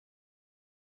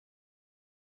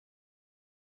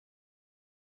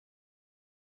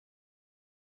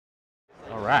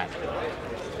right.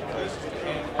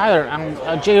 Hi there,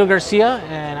 I'm Jehu Garcia,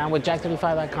 and I'm with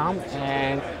Jag35.com,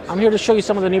 and I'm here to show you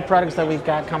some of the new products that we've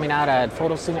got coming out at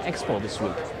Photo Cinema Expo this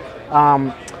week.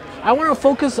 I want to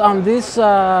focus on this,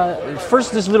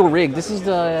 first this little rig. This is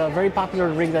the very popular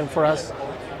rig that for us.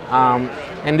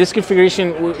 And this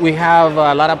configuration, we have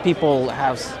a lot of people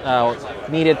have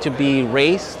needed to be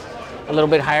raised a little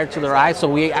bit higher to their eye, so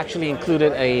we actually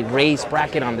included a raised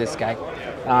bracket on this guy.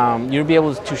 You'll be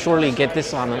able to shortly get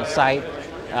this on the site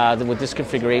with this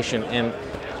configuration, and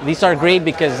these are great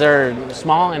because they're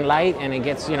small and light, and it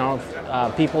gets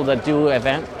people that do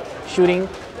event shooting.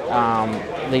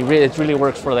 It really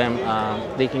works for them.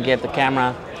 They can get the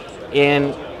camera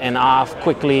in and off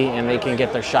quickly, and they can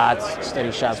get their shots,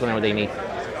 steady shots whenever they need.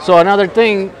 So another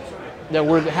thing that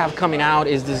we have coming out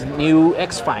is this new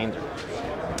X Finder,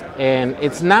 and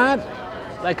it's not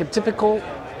like a typical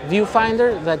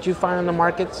viewfinder that you find on the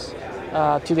markets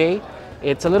today.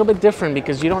 It's a little bit different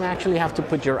because you don't actually have to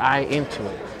put your eye into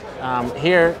it.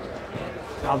 Here,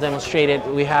 I'll demonstrate it.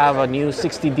 We have a new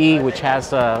 60D, which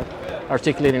has a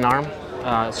articulating arm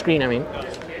screen, and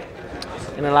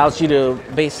it allows you to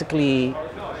basically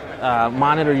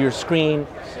monitor your screen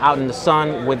out in the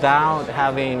sun without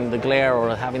having the glare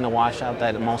or having the washout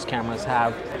that most cameras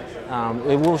have.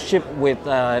 It will ship with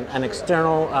an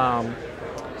external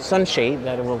sunshade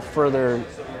that will further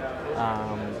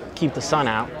keep the sun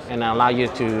out and allow you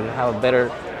to have a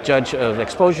better judge of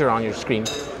exposure on your screen.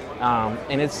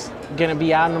 And it's going to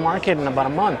be out in the market in about a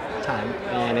month time,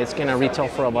 and it's going to retail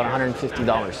for about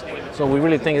 $150. So we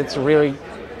really think it's a really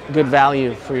good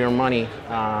value for your money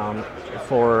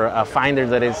for a finder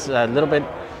that is a little bit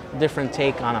different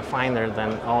take on a finder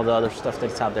than all the other stuff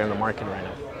that's out there in the market right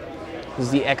now. This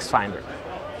is the X Finder,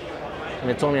 and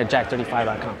it's only at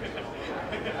Jag35.com.